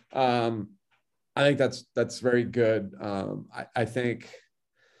 I think that's very good. I think,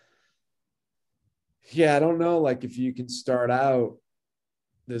 I don't know, like if you can start out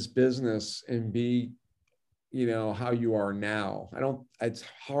this business and be, how you are now. It's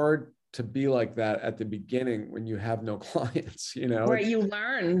hard to be like that at the beginning when you have no clients, Right. You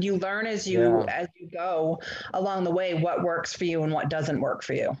learn as you go along the way, what works for you and what doesn't work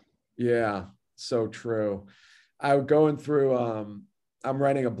for you. Yeah. So true. I'm going through, I'm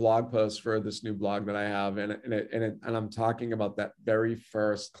writing a blog post for this new blog that I have, and I'm talking about that very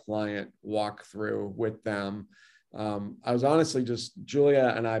first client walkthrough with them. I was honestly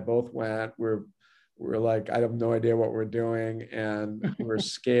Julia and I both went. We're like, I have no idea what we're doing, and we're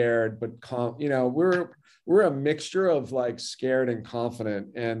scared, but we're a mixture of like scared and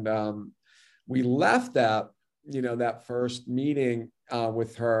confident. And we left that first meeting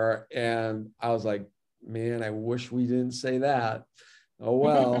with her, and I was like, man, I wish we didn't say that. Oh,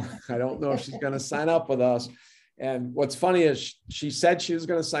 well, I don't know if she's going to sign up with us. And what's funny is she said she was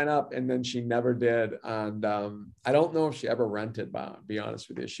going to sign up, and then she never did. And I don't know if she ever rented, to be honest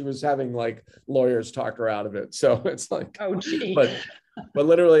with you. She was having like lawyers talk her out of it. So it's like, oh, gee. But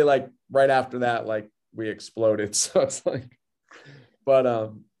literally like right after that, like we exploded. So it's like,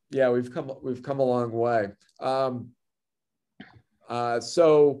 but we've come a long way.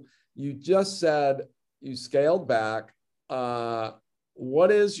 So you just said you scaled back.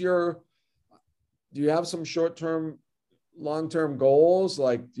 What is do you have some short-term, long-term goals?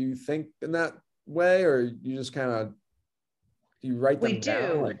 Like, do you think in that way, or you just do you write them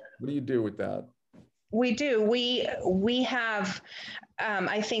down? Like, what do you do with that? We do. We have,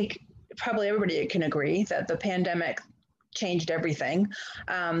 I think probably everybody can agree that the pandemic changed everything,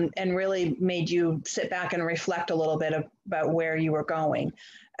 and really made you sit back and reflect a little bit about where you were going.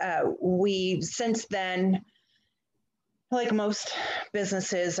 We, since then, like most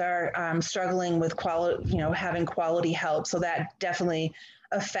businesses, are struggling with quality, having quality help. So that definitely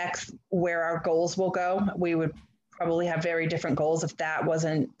affects where our goals will go. We would probably have very different goals if that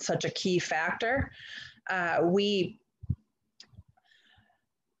wasn't such a key factor.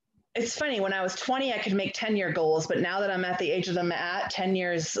 It's funny, when I was 20, I could make 10-year goals, but now that I'm at the age that I'm at, 10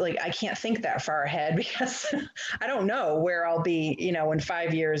 years, like I can't think that far ahead because I don't know where I'll be, in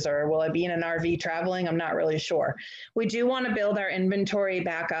 5 years, or will I be in an RV traveling? I'm not really sure. We do want to build our inventory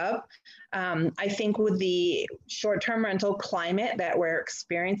back up. I think with the short-term rental climate that we're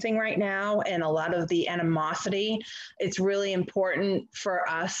experiencing right now and a lot of the animosity, it's really important for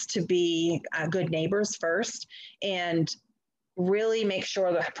us to be good neighbors first, and really make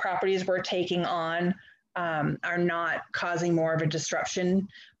sure the properties we're taking on are not causing more of a disruption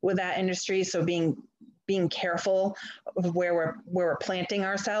with that industry. So being careful of where we're planting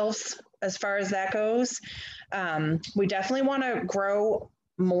ourselves as far as that goes. We definitely want to grow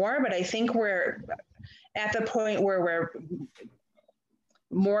more, but I think we're at the point where we're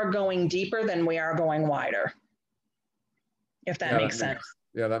more going deeper than we are going wider, if that makes sense.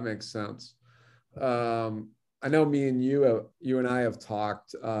 That makes sense. I know me and you and I have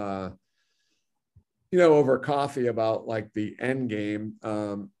talked, over coffee about like the end game.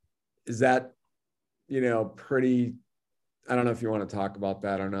 Is that, pretty, I don't know if you want to talk about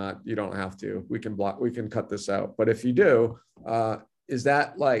that or not. You don't have to. We can cut this out. But if you do, is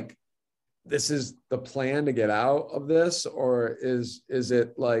that like this is the plan to get out of this, or is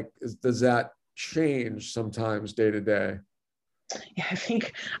it like, does that change sometimes day to day? Yeah, I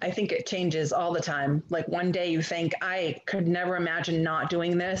think it changes all the time. Like one day you think I could never imagine not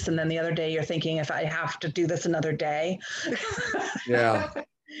doing this, and then the other day you're thinking if I have to do this another day. Yeah.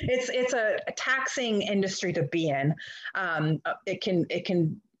 It's a taxing industry to be in. It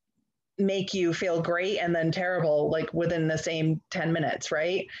can make you feel great and then terrible like within the same 10 minutes,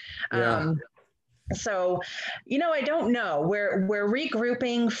 right? Yeah. So, I don't know. We're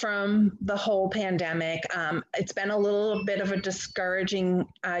regrouping from the whole pandemic. It's been a little bit of a discouraging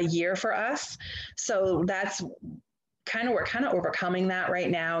year for us. So that's we're kind of overcoming that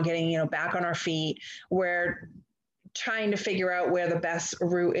right now, getting back on our feet. We're trying to figure out where the best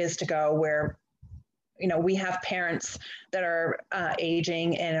route is to go. Where we have parents that are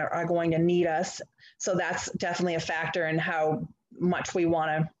aging and are going to need us. So that's definitely a factor in how much we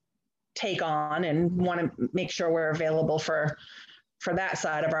want to take on and want to make sure we're available for that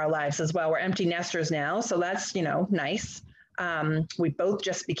side of our lives as well. We're empty nesters now, so that's nice. We both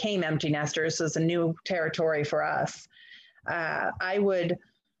just became empty nesters, so it's a new territory for us. I'd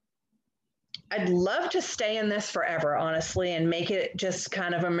love to stay in this forever, honestly, and make it just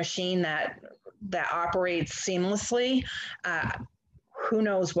kind of a machine that operates seamlessly. Who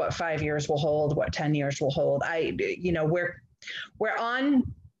knows what 5 years will hold, what 10 years will hold. We're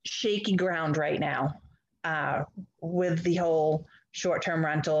on shaky ground right now with the whole short-term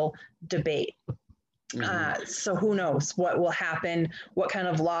rental debate. So who knows what will happen, what kind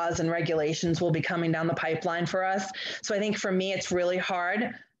of laws and regulations will be coming down the pipeline for us. So I think for me, it's really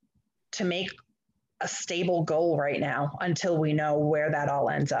hard to make a stable goal right now until we know where that all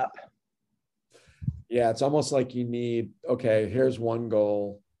ends up. Yeah, it's almost like you need, okay, here's one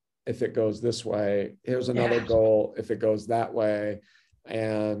goal if it goes this way, here's another goal if it goes that way,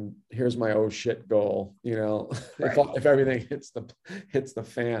 and here's my oh shit goal, right. if everything hits the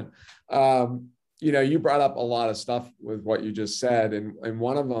fan. You brought up a lot of stuff with what you just said, and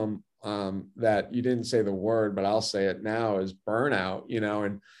one of them that you didn't say the word, but I'll say it now, is burnout.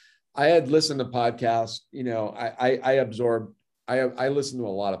 And I had listened to podcasts. I listen to a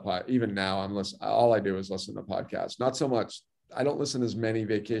lot of podcasts. Even now, all I do is listen to podcasts. Not so much. I don't listen to as many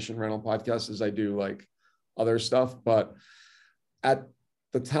vacation rental podcasts as I do like other stuff. But at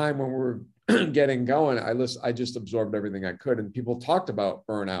the time when we were getting going, I just absorbed everything I could. And people talked about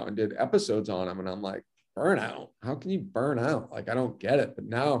burnout and did episodes on them. And I'm like, burnout? How can you burn out? Like, I don't get it. But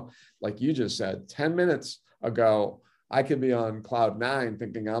now, like you just said, 10 minutes ago, I could be on cloud 9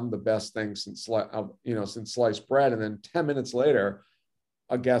 thinking I'm the best thing since sliced bread. And then 10 minutes later,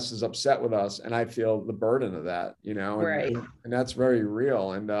 a guest is upset with us and I feel the burden of that, Right. And that's very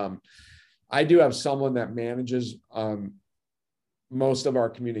real. And I do have someone that manages most of our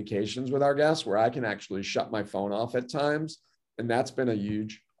communications with our guests, where I can actually shut my phone off at times. And that's been a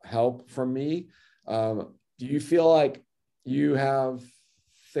huge help for me. Do you feel like you have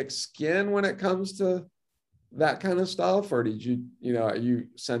thick skin when it comes to that kind of stuff, or are you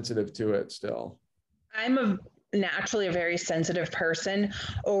sensitive to it still? I'm naturally a very sensitive person.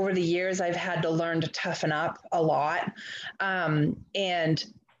 Over the years, I've had to learn to toughen up a lot. And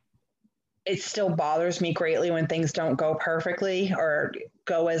it still bothers me greatly when things don't go perfectly or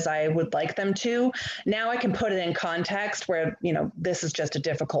go as I would like them to. Now I can put it in context where, this is just a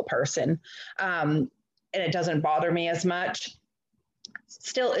difficult person. And it doesn't bother me as much.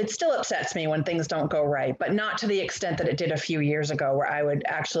 It still upsets me when things don't go right, but not to the extent that it did a few years ago, where I would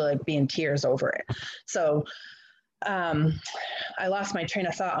actually be in tears over it. So I lost my train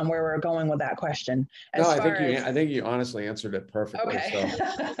of thought on where we were going with that question. I think you honestly answered it perfectly.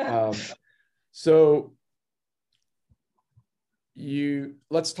 Okay. So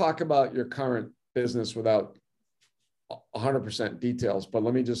let's talk about your current business without 100% details, but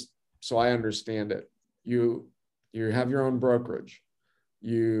let me just, so I understand it. You have your own brokerage.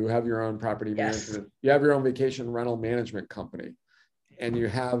 You have your own property management. You have your own vacation rental management company, and do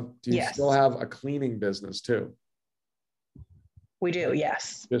you still have a cleaning business too? We do.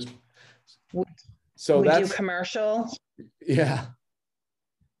 Yes. We do commercial. Yeah.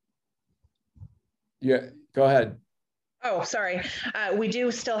 Yeah. Go ahead. Oh, sorry. We do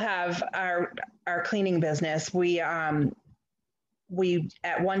still have our cleaning business. We at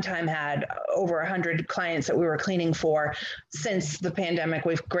one time had over 100 clients that we were cleaning for. Since the pandemic,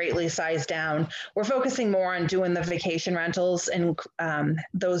 we've greatly sized down. We're focusing more on doing the vacation rentals and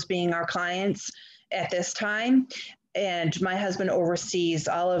those being our clients at this time. And my husband oversees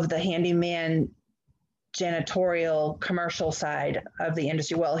all of the handyman janitorial commercial side of the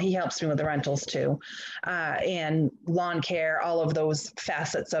industry. Well, he helps me with the rentals too, and lawn care, all of those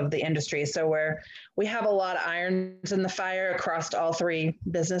facets of the industry. So we have a lot of irons in the fire across all three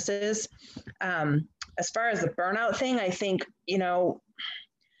businesses. As far as the burnout thing, I think,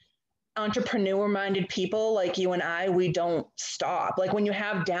 entrepreneur minded people like you and I, we don't stop. Like when you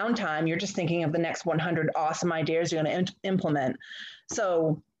have downtime, you're just thinking of the next 100 awesome ideas you're going to implement.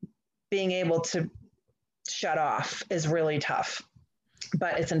 So being able to shut off is really tough,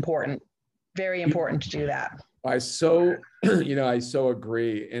 but it's important, very important to do that. I so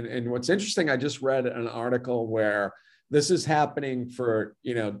agree. And what's interesting, I just read an article where this is happening for,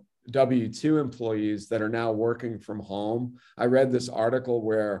 W-2 employees that are now working from home. I read this article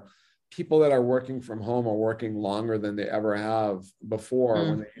where people that are working from home are working longer than they ever have before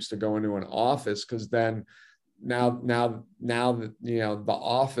when they used to go into an office, because then now that the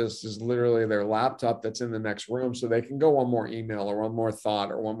office is literally their laptop that's in the next room, so they can go one more email or one more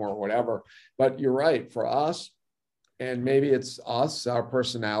thought or one more whatever. But you're right, for us, and maybe it's us, our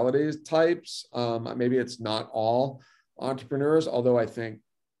personalities types, maybe it's not all entrepreneurs, although I think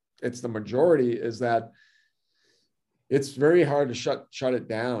it's the majority, is that it's very hard to shut it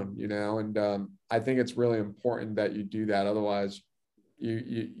down, and I think it's really important that you do that. Otherwise,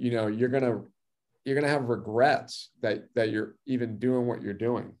 you're gonna have regrets that you're even doing what you're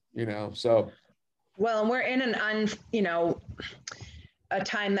doing, So, well, and we're in a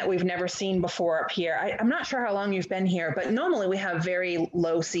time that we've never seen before up here. I'm not sure how long you've been here, but normally we have very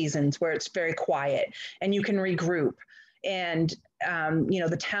low seasons where it's very quiet and you can regroup. And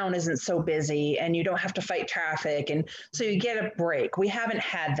the town isn't so busy and you don't have to fight traffic. And so you get a break. We haven't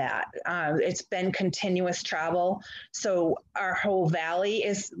had that. It's been continuous travel. So our whole valley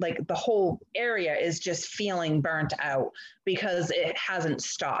is like, the whole area is just feeling burnt out because it hasn't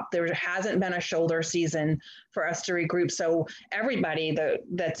stopped. There hasn't been a shoulder season for us to regroup. So everybody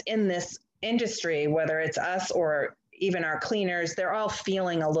that's in this industry, whether it's us or even our cleaners, they're all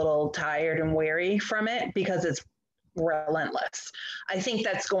feeling a little tired and weary from it because it's relentless. I think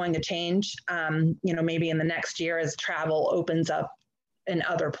that's going to change, maybe in the next year as travel opens up in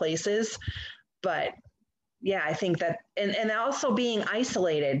other places. But yeah, I think that, and also being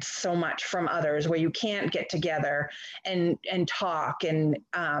isolated so much from others where you can't get together and talk. And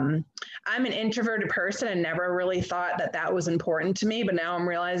I'm an introverted person and never really thought that was important to me. But now I'm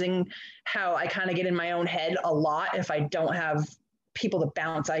realizing how I kind of get in my own head a lot if I don't have people to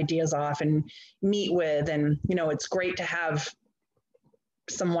bounce ideas off and meet with. And, it's great to have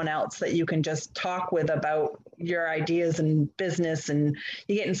someone else that you can just talk with about your ideas and business, and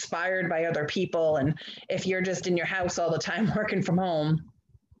you get inspired by other people. And if you're just in your house all the time working from home,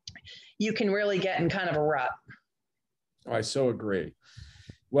 you can really get in kind of a rut. Oh, I so agree.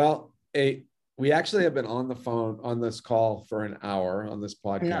 Well, we actually have been on the phone on this call for an hour, on this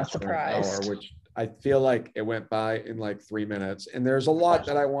podcast. Not surprised. For an hour, which I feel like it went by in like 3 minutes. And there's a lot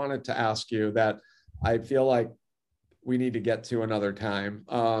that I wanted to ask you that I feel like we need to get to another time.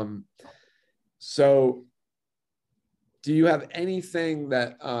 So do you have anything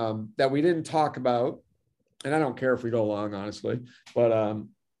that we didn't talk about? And I don't care if we go long, honestly, but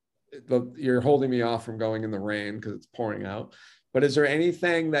you're holding me off from going in the rain because it's pouring out. But is there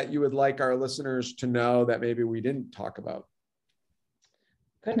anything that you would like our listeners to know that maybe we didn't talk about?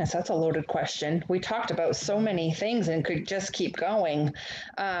 Goodness, that's a loaded question. We talked about so many things and could just keep going.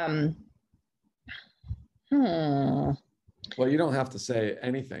 Well, you don't have to say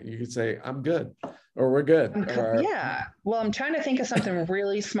anything. You could say, I'm good, or we're good. Yeah. Well, I'm trying to think of something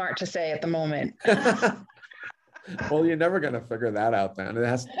really smart to say at the moment. Well, you're never going to figure that out then. It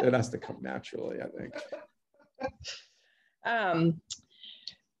has to come naturally, I think.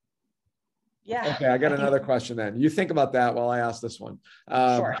 Yeah. Okay, I got another question then. You think about that while I ask this one.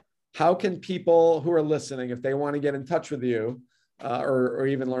 Sure. How can people who are listening, if they want to get in touch with you or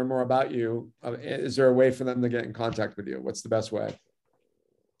even learn more about you, is there a way for them to get in contact with you? What's the best way?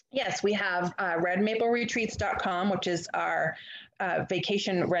 Yes, we have redmapleretreats.com, which is our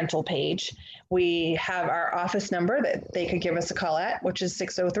vacation rental page. We have our office number that they could give us a call at, which is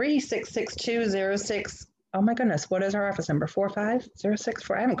 603-662-06. Oh my goodness, what is our office number?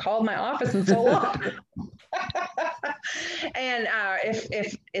 45064. I haven't called my office in so long. And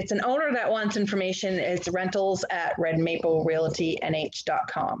if it's an owner that wants information, it's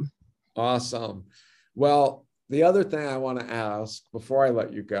rentals@redmaplerealtynh.com. Awesome. Well, the other thing I want to ask before I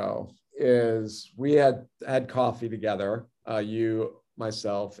let you go is we had coffee together, you,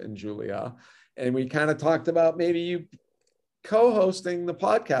 myself, and Julia, and we kind of talked about maybe you co-hosting the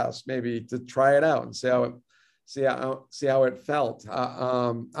podcast, maybe to try it out and see how it felt.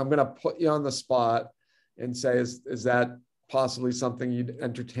 I'm going to put you on the spot and say, is that possibly something you'd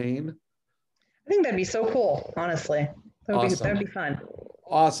entertain? I think that'd be so cool, honestly. That'd be fun.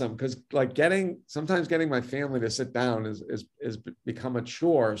 Awesome. Because like sometimes getting my family to sit down is become a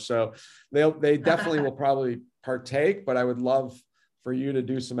chore. So they definitely will probably partake, but I would love for you to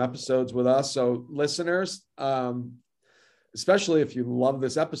do some episodes with us. So listeners, especially if you love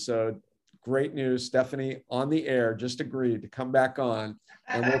this episode, great news. Stephanie on the air just agreed to come back on,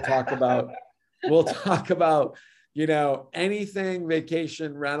 and we'll talk about, anything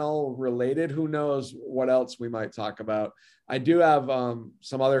vacation rental related. Who knows what else we might talk about. I do have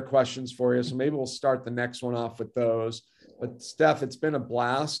some other questions for you. So maybe we'll start the next one off with those. But Steph, it's been a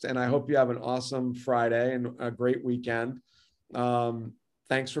blast, and I hope you have an awesome Friday and a great weekend.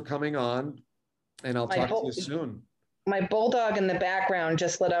 Thanks for coming on, and I'll talk to you soon. My bulldog in the background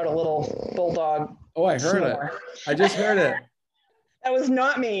just let out a little bulldog. Oh, I heard it. I just heard it. That was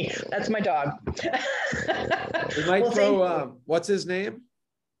not me. That's my dog. We might throw, what's his name?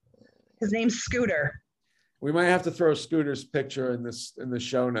 His name's Scooter. We might have to throw Scooter's picture in the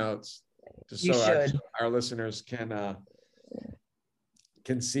show notes, just so our listeners can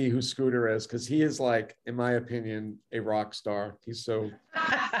see who Scooter is, because he is, like, in my opinion, a rock star. He's so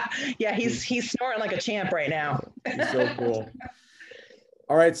yeah, he's snoring like a champ right now. He's so cool.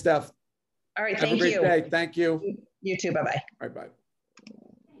 All right, Steph. All right, have a great day. Thank you. You too. Bye-bye. All right, bye.